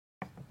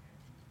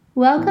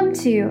Welcome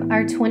to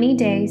our 20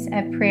 days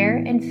of prayer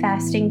and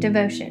fasting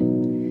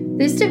devotion.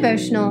 This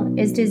devotional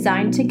is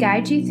designed to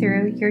guide you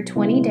through your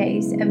 20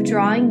 days of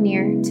drawing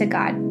near to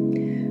God.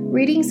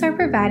 Readings are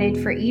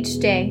provided for each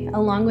day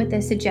along with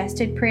a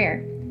suggested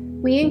prayer.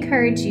 We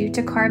encourage you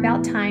to carve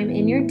out time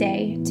in your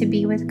day to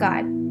be with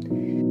God.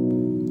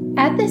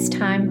 At this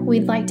time,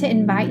 we'd like to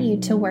invite you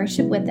to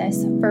worship with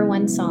us for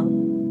one song.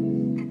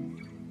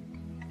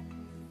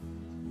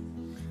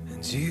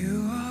 And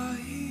you are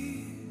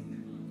here,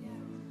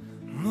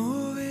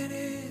 moving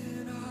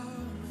in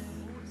our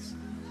midst,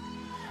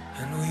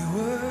 and we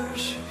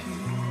worship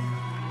you.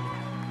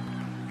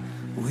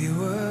 We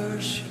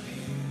worship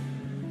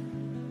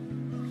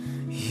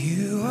you.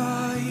 You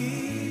are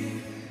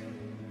here,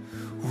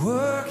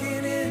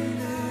 working in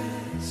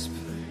this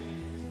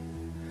place,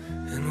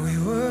 and we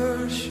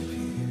worship you.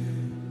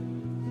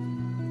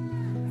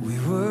 We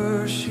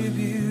worship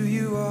you.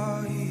 You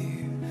are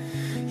here.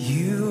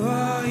 You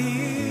are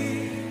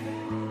here,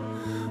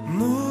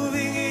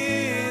 moving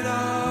in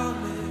our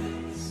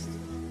midst,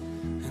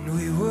 and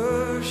we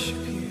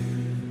worship you.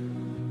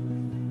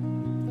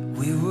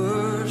 We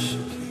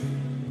worship you.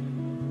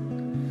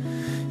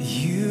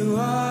 You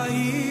are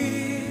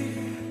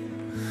here,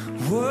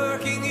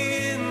 working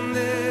in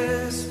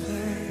this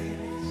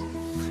place,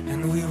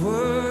 and we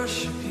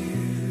worship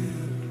you.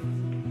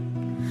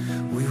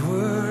 We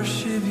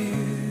worship you.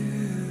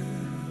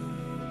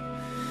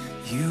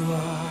 You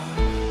are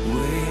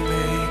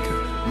waymaker,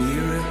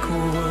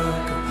 miracle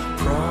worker,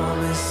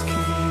 promise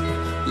keeper,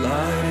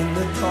 light in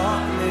the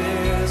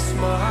darkness,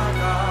 my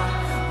God,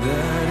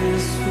 that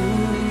is who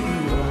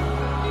you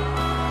are.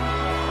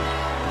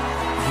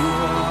 You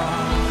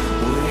are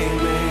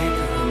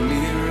waymaker,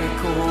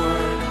 miracle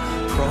worker,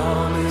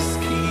 promise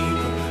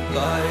keeper,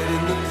 light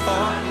in the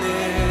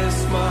darkness,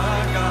 my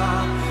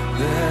God,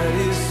 that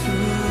is who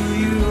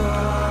you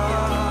are.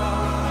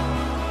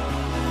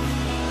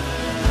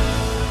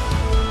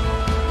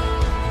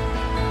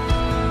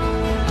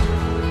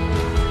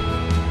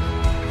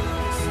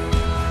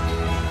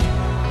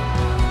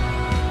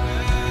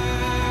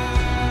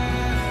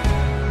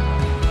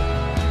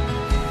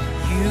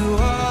 You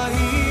are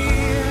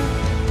here,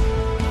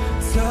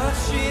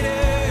 touching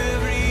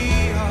every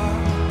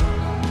heart,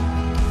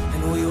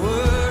 and we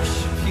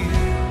worship you.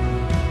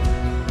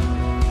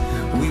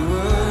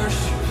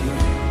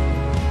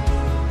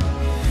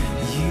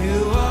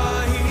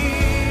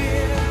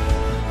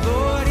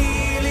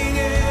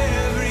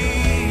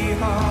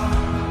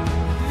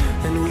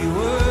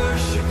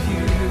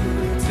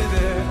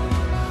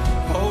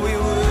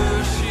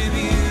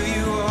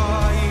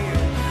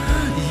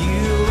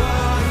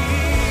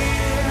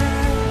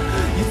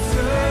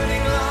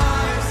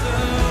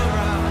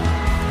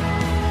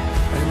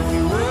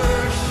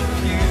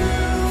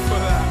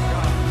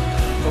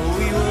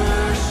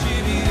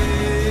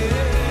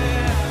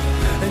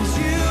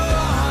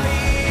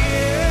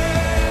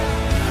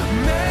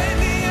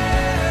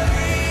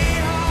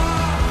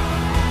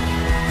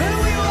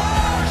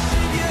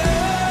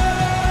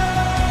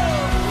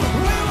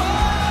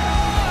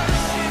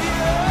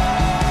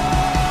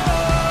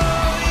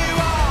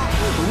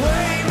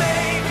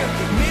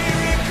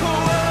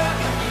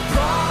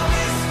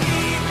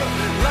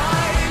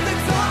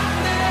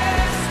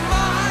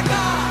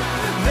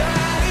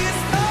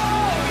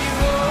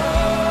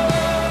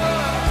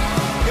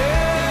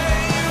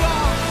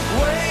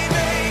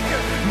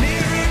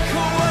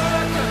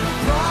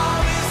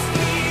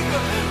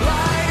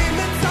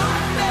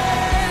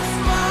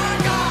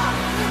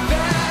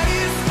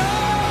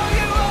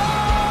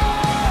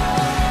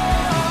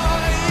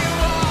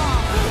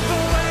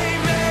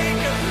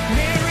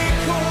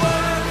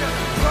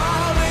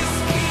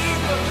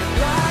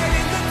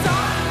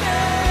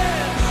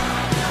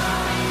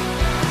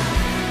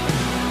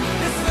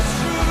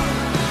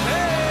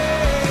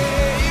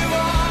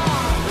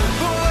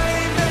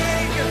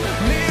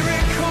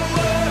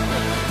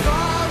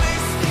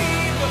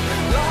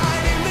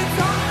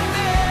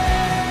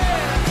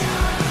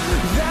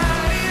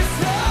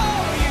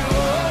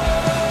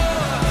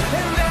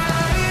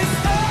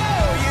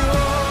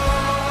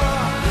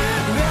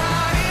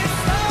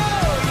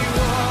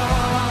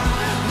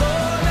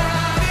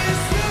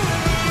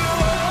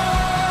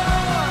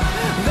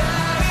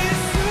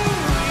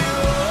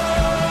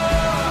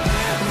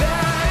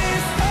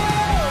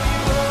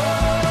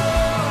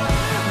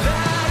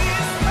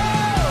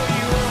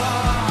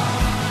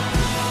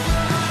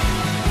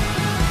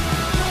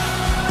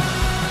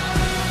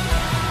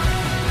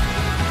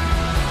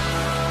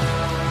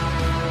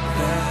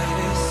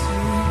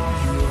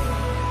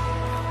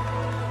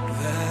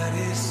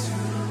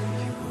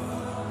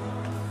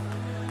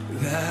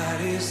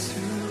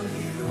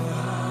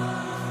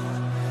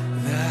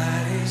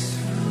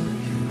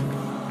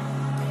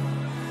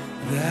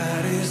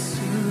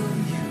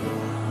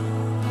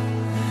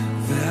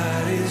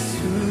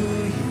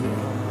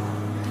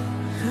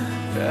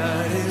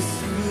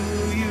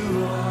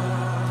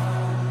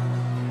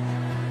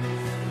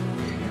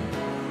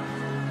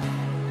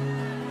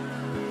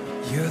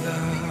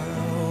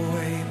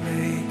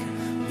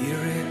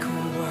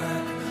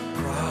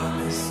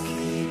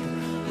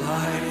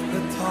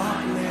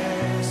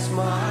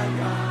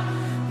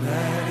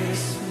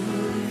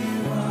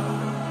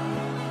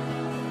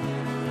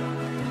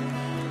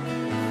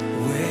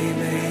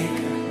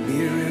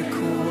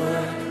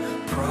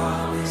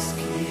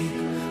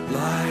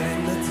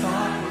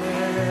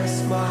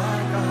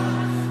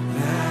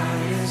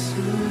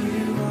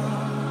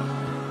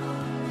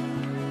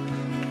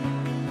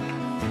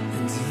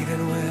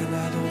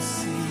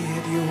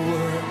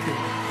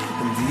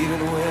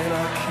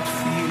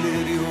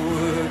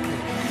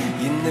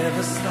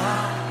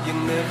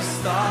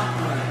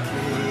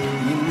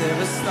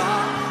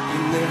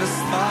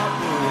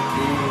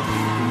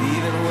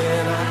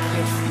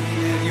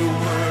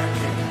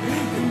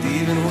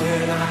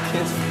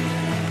 can see.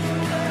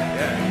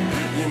 Yeah.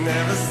 You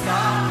never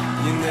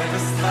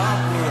stop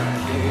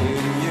working.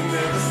 You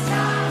never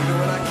stop, even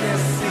when I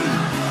can't see.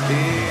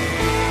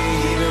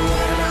 Even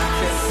when I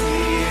can't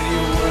see it,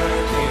 you're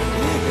working.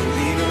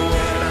 Even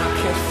when I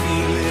can't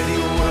feel it,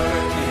 you're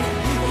working.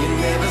 You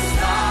never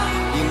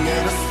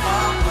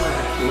stop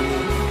working.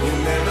 You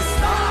never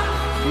stop,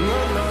 no.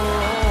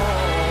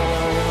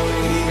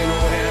 Even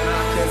when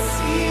I can't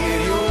see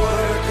it, you're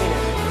working.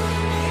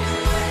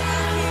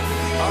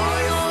 Oh,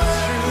 you're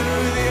true to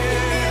the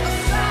end.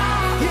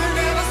 You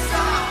never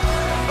stop.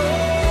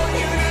 Oh,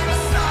 you never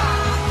stop.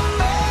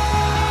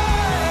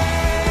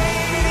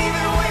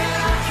 Even when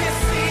I can't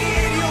see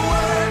it, you're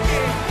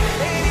working.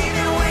 And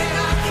even when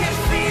I can't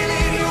feel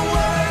it, you're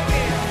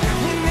working.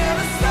 You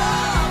never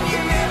stop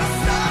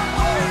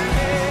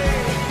working.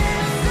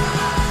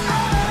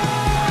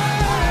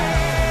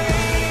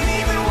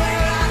 Even when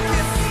I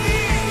can't see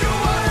it,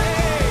 you're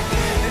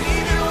working. And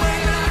even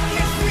when I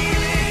can't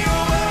feel it,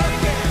 you're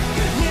working.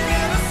 You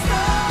never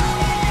stop.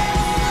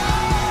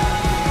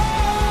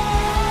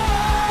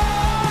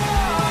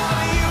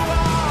 You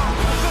are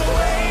the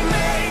way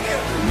maker,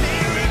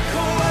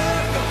 miracle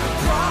worker,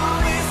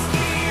 promise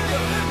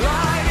keeper,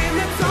 light in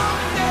the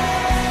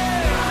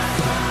darkness.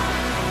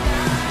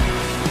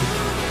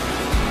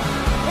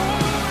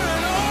 Over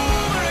and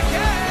over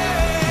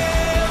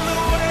again, the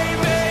way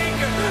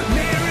maker,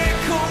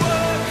 miracle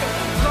worker,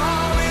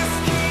 promise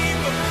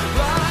keeper,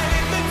 light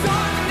in the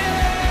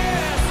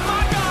darkness.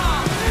 My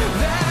God,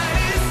 that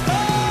is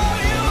all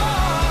you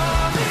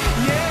are.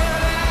 Yeah,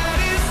 that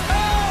is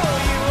all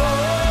you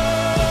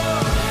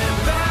are.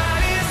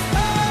 That is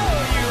all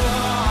you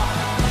are.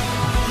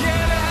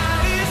 Yeah,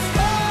 that is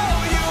all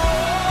you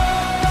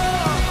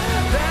are.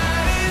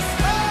 That is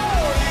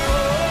all you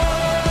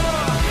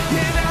are.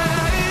 Yeah,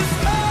 that is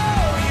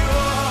all you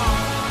are.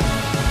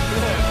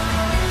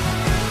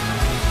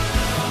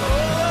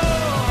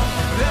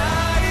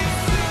 That is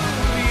who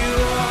you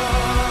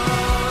are.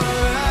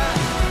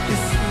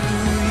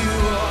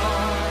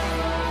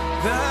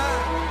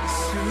 That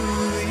is who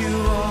you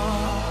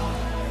are.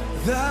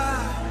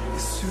 That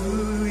is who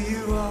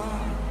you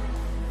are.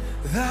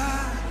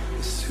 That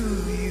is who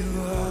you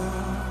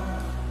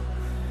are.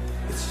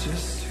 It's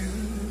just who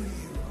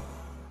you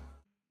are.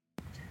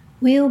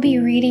 We'll be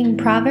reading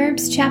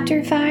Proverbs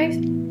chapter 5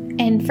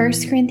 and 1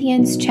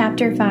 Corinthians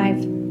chapter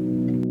 5.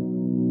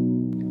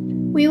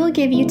 We will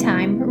give you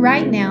time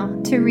right now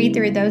to read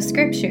through those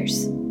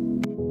scriptures.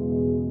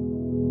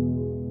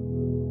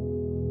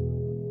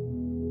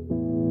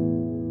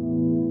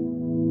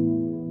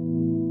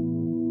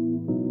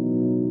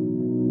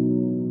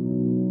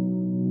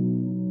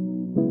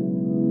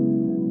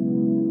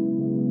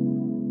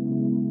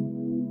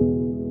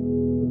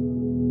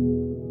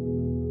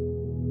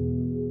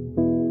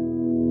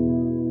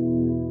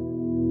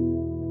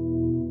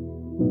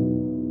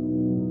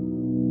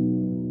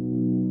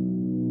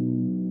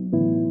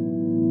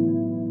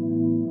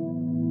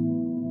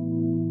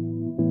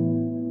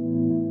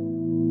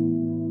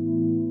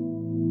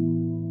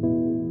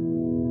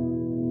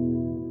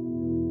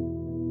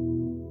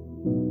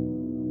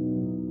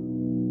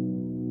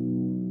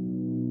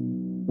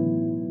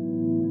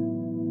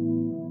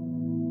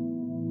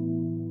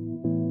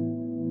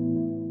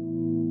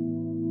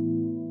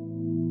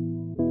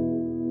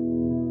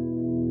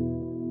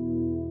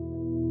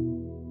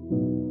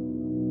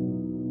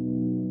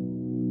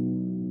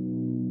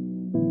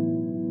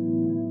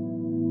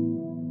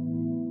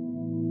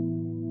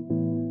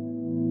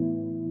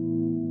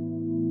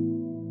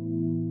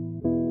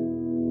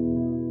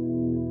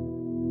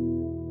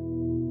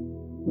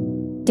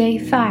 Day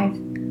 5.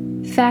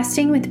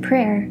 Fasting with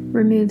prayer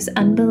removes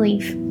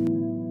unbelief.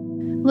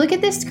 Look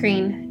at the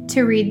screen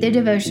to read the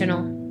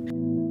devotional.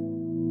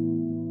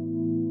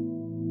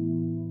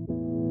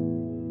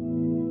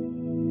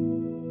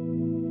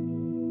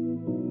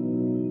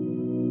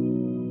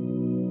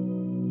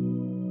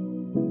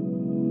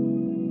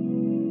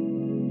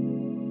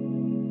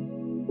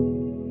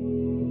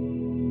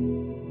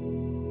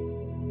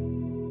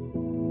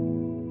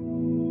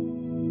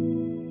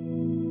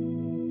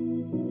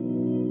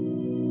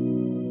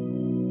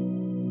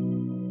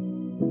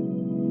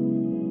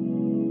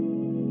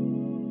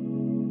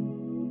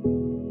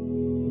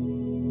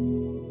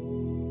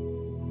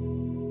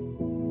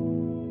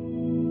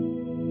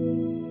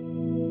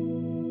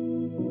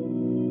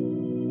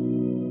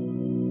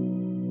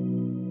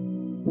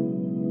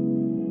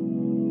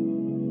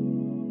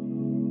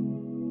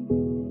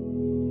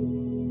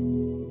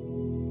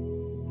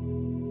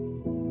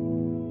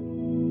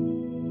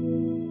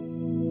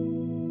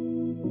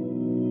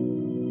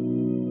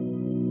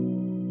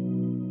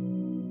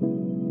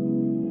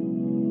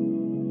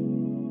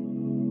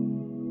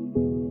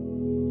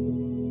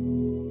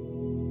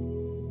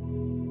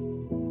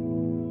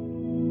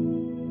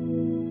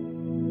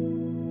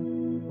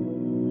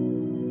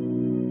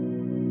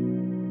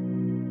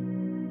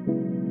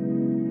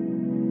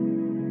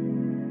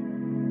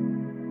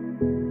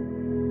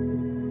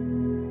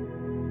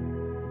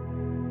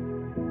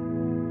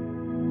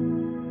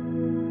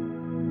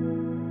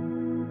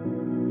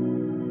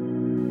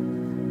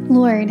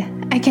 Lord,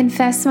 I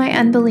confess my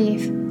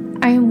unbelief.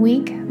 I am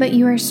weak, but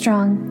you are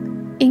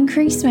strong.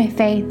 Increase my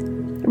faith.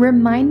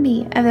 Remind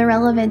me of the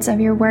relevance of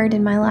your word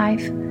in my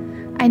life.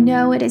 I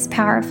know it is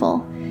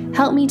powerful.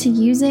 Help me to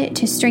use it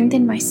to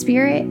strengthen my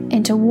spirit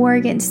and to war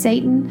against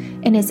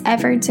Satan and his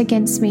efforts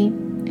against me.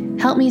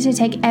 Help me to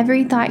take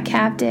every thought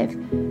captive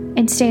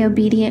and stay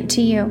obedient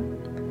to you.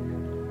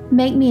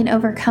 Make me an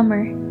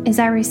overcomer as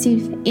I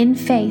receive in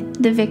faith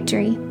the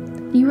victory.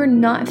 You are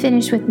not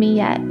finished with me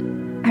yet.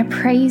 I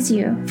praise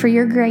you for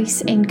your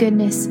grace and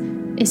goodness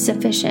is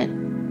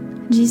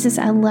sufficient. Jesus,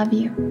 I love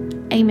you.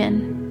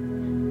 Amen.